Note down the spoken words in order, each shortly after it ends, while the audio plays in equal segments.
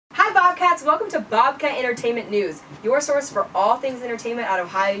Bobcats, welcome to Bobcat Entertainment News, your source for all things entertainment at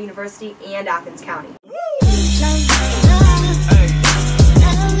Ohio University and Athens County.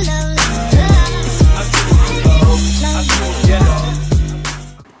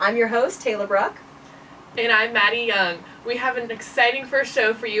 I'm your host, Taylor Bruck. And I'm Maddie Young. We have an exciting first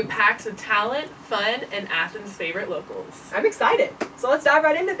show for you, packed with talent, fun, and Athens' favorite locals. I'm excited, so let's dive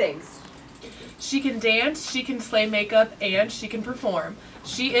right into things. She can dance, she can slay makeup, and she can perform.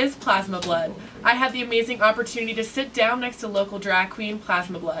 She is Plasma Blood. I had the amazing opportunity to sit down next to local drag queen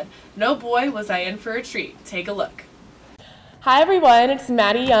Plasma Blood. No boy was I in for a treat. Take a look. Hi everyone, it's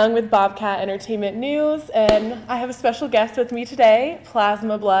Maddie Young with Bobcat Entertainment News, and I have a special guest with me today,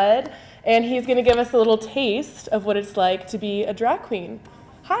 Plasma Blood, and he's going to give us a little taste of what it's like to be a drag queen.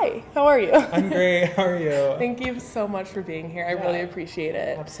 Hi, how are you? I'm great, how are you? Thank you so much for being here. I really appreciate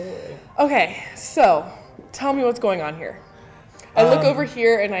it. Absolutely. Okay, so tell me what's going on here. I look over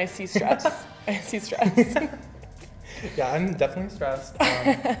here and I see stress. I see stress. Yeah, I'm definitely stressed.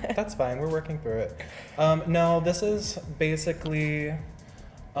 That's fine, we're working through it. No, this is basically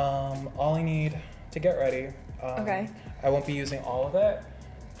all I need to get ready. Okay. I won't be using all of it,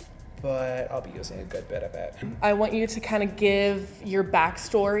 but I'll be using a good bit of it. I want you to kind of give your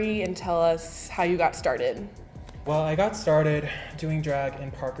backstory and tell us how you got started. Well, I got started doing drag in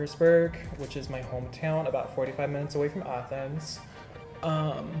Parkersburg, which is my hometown, about 45 minutes away from Athens.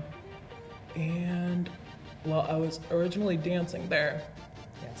 And well, I was originally dancing there.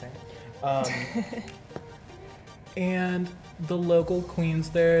 And the local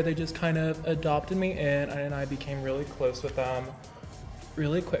queens there, they just kind of adopted me in, and I became really close with them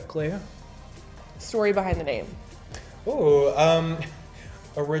really quickly. Story behind the name. Ooh,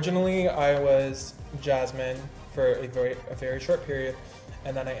 originally I was Jasmine for a very short period,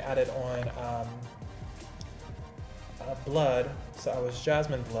 and then I added on Blood, so I was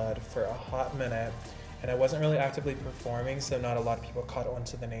Jasmine Blood for a hot minute, and I wasn't really actively performing, so not a lot of people caught on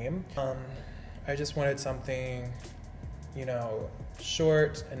to the name. I just wanted something, you know,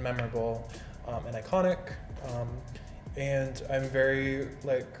 short and memorable and iconic, and I'm very,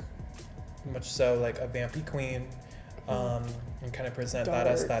 much so a vampy queen, and kind of present Dark.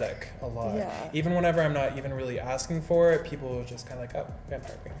 that aesthetic a lot. Yeah. Even whenever I'm not even really asking for it, people are just kind of oh,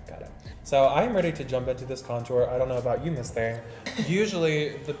 vampire queen, got it. So I'm ready to jump into this contour. I don't know about you, Miss Thing.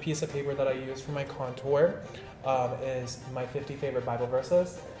 Usually the piece of paper that I use for my contour is my 50 favorite Bible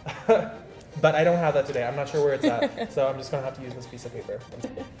verses. But I don't have that today. I'm not sure where it's at, so I'm just gonna have to use this piece of paper.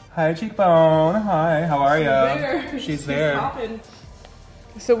 Hi, Cheekbone. Hi, how are you? She's there. Popping.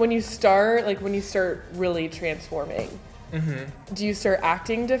 So when you start really transforming, do you start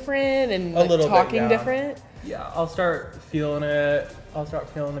acting different and talking different? Yeah, I'll start feeling it. I'll start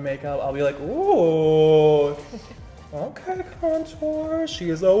feeling the makeup. I'll be like, ooh, okay, contour. She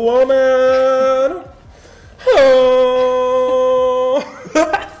is a woman. Oh.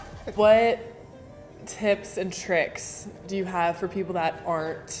 What tips and tricks do you have for people that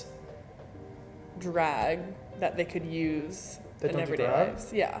aren't drag that they could use in everyday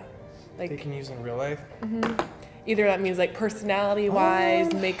lives? Yeah, they can use in real life. Either that means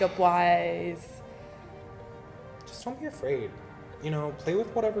personality-wise, makeup-wise. Just don't be afraid. You know, play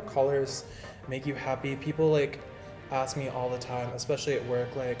with whatever colors make you happy. People ask me all the time, especially at work,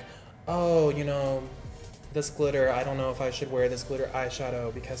 oh, you know, this glitter, I don't know if I should wear this glitter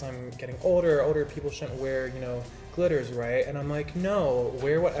eyeshadow because I'm getting older. Older people shouldn't wear, you know, glitters, right? And I'm like, no,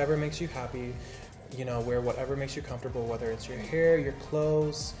 wear whatever makes you happy. You know, wear whatever makes you comfortable, whether it's your hair, your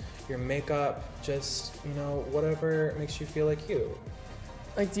clothes, your makeup, just, you know, whatever makes you feel like you.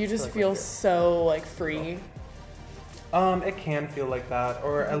 Do you just feel so, free? It can feel like that,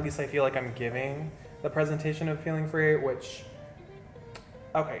 or at least I feel like I'm giving the presentation of feeling free, which,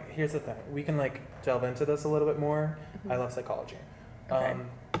 okay, here's the thing. We can, delve into this a little bit more. I love psychology. Okay.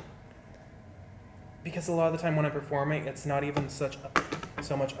 Because a lot of the time when I'm performing, it's not even so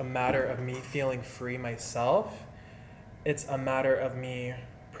much a matter of me feeling free myself. It's a matter of me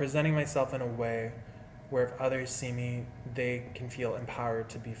presenting myself in a way where if others see me, they can feel empowered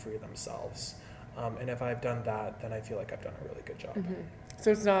to be free themselves. And if I've done that, then I feel like I've done a really good job. So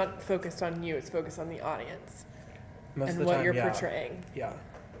it's not focused on you, it's focused on the audience. Most and of the what time, you're yeah. portraying. Yeah.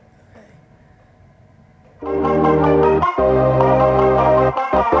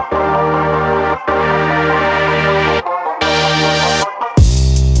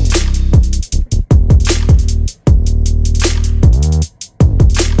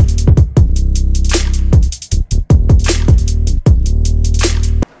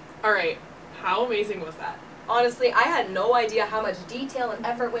 All right, how amazing was that? Honestly, I had no idea how much detail and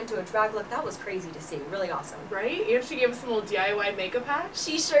effort went into a drag look. That was crazy to see. Really awesome. Right? And she gave us some little DIY makeup hacks.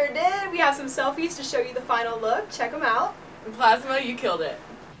 She sure did. We have some selfies to show you the final look. Check them out. And Plasma, you killed it.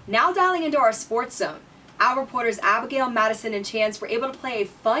 Now dialing into our sports zone. Our reporters Abigail, Madison, and Chance were able to play a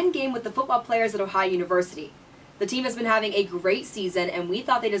fun game with the football players at Ohio University. The team has been having a great season, and we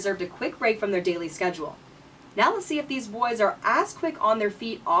thought they deserved a quick break from their daily schedule. Now let's see if these boys are as quick on their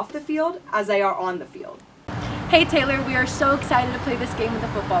feet off the field as they are on the field. Hey Taylor, we are so excited to play this game with the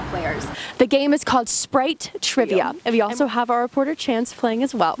football players. The game is called Sprite Trivia, and we also have our reporter Chance playing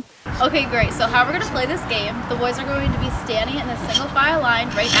as well. Okay, great. So how we're going to play this game, the boys are going to be standing in a single file line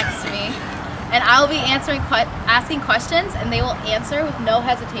right next to me, and I'll be asking questions, and they will answer with no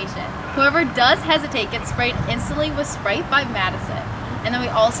hesitation. Whoever does hesitate gets sprayed instantly with Sprite by Madison. And then we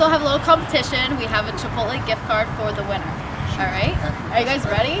also have a little competition. We have a Chipotle gift card for the winner. All right? Are you guys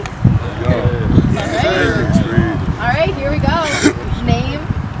ready? All right, here we go. Name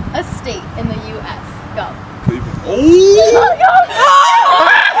a state in the U.S. Go. Cleveland.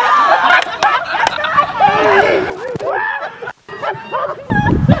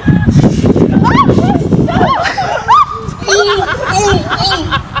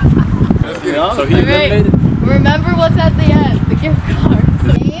 So he eliminated. Remember what's at the end, the gift card.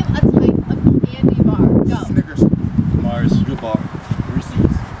 Name a type of candy bar. Go. Snickers. Mars. Good bar.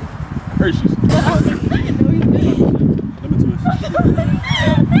 Reese's. Hershey's. Lemon twist.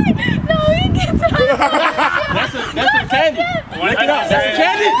 No, he gets it. That's a candy. Lick it up. That's a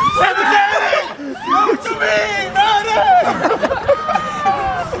candy. That's a candy. What you mean? No.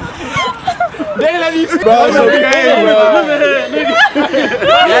 They let you. Bro, so crazy, bro.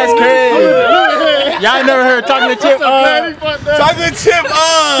 That's crazy. Y'all never heard chocolate chip? Chocolate chip.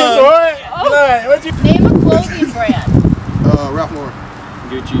 Name a clothing brand. Ralph Lauren.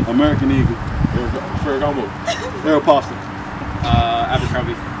 Gucci. American Eagle. Ferragamo. Aeropostale.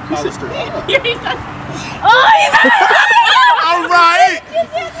 Abercrombie. Hollister. All right.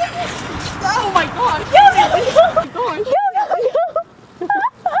 Oh my gosh.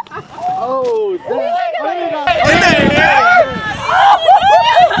 Oh,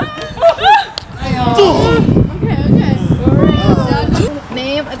 Okay.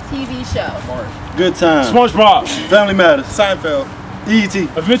 Name a TV show. Good Time. SpongeBob. Family Matters. Seinfeld. E.T.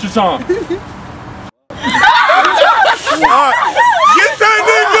 Adventure Time. Get that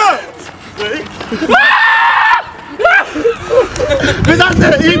nigga! Bitch, I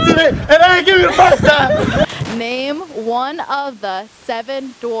said E.T. and I ain't give you the first time. Name one of the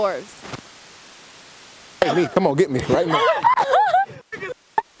 7 dwarves. Hey, me, come on, get me right now.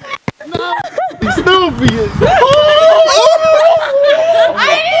 You stupid.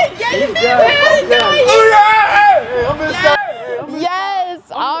 Yes.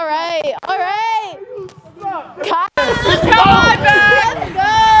 All right. All right. Come on, man. Let's go.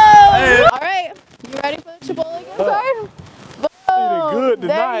 All right. You ready for the Chipotle gift card? Boom. Good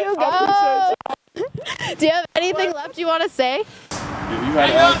there you go. Do you have anything left you want to say? If you had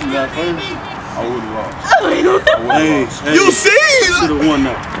asked me that first, I would've lost. Hey, you see? Should've won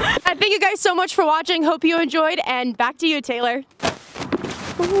that. Thank you guys so much for watching. Hope you enjoyed, and back to you, Taylor.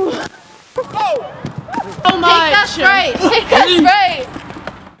 So Take that Sprite. Take that Sprite.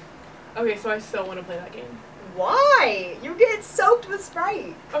 Okay, so I still want to play that game. Why? You get soaked with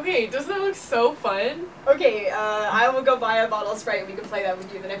Sprite. Okay, doesn't it look so fun? Okay, I will go buy a bottle of Sprite and we can play that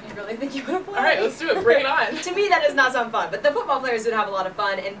with you then if you really think you want to play. Alright, let's do it. Bring it on. To me, that does not sound fun, but the football players did have a lot of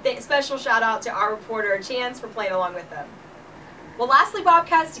fun, and special shout out to our reporter Chance for playing along with them. Well, lastly,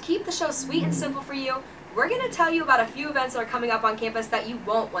 Bobcats, to keep the show sweet and simple for you, we're going to tell you about a few events that are coming up on campus that you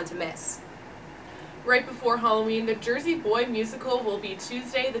won't want to miss. Right before Halloween, the Jersey Boy musical will be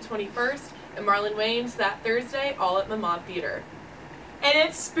Tuesday the 21st, and Marlon Wayne's that Thursday, all at Mamad Theater. And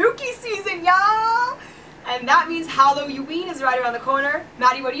it's spooky season, y'all! And that means Halloween is right around the corner.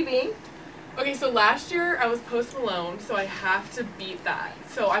 Maddie, what are you being? Okay, so last year I was Post Malone, so I have to beat that.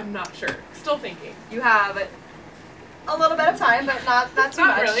 So I'm not sure. Still thinking. You have a little bit of time, but not too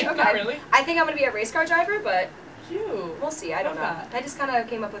Not much. really, Okay. not really. I think I'm going to be a race car driver, but Cute. we'll see. I don't know. Love that. I just kind of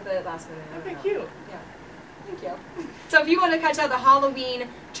came up with it last minute. I don't Okay, know. cute. Yeah. Thank you. So if you want to catch out the Halloween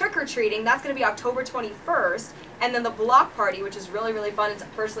trick-or-treating, that's going to be October 21st. And then the block party, which is really, really fun. It's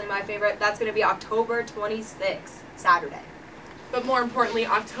personally my favorite. That's going to be October 26th, Saturday. But more importantly,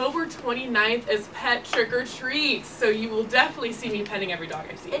 October 29th is Pet Trick-or-Treat, so you will definitely see me petting every dog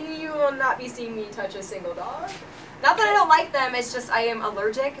I see. And you will not be seeing me touch a single dog. Not that I don't like them, it's just I am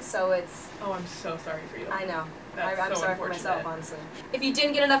allergic, so it's... Oh, I'm so sorry for you. I know. That's I'm so sorry for unfortunate. myself, honestly. If you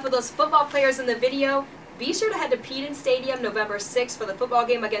didn't get enough of those football players in the video, be sure to head to Peden Stadium November 6th for the football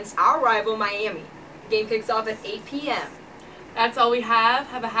game against our rival, Miami. game kicks off at 8 p.m. That's all we have.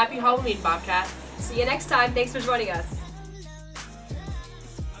 Have a happy Halloween, Bobcats. See you next time. Thanks for joining us.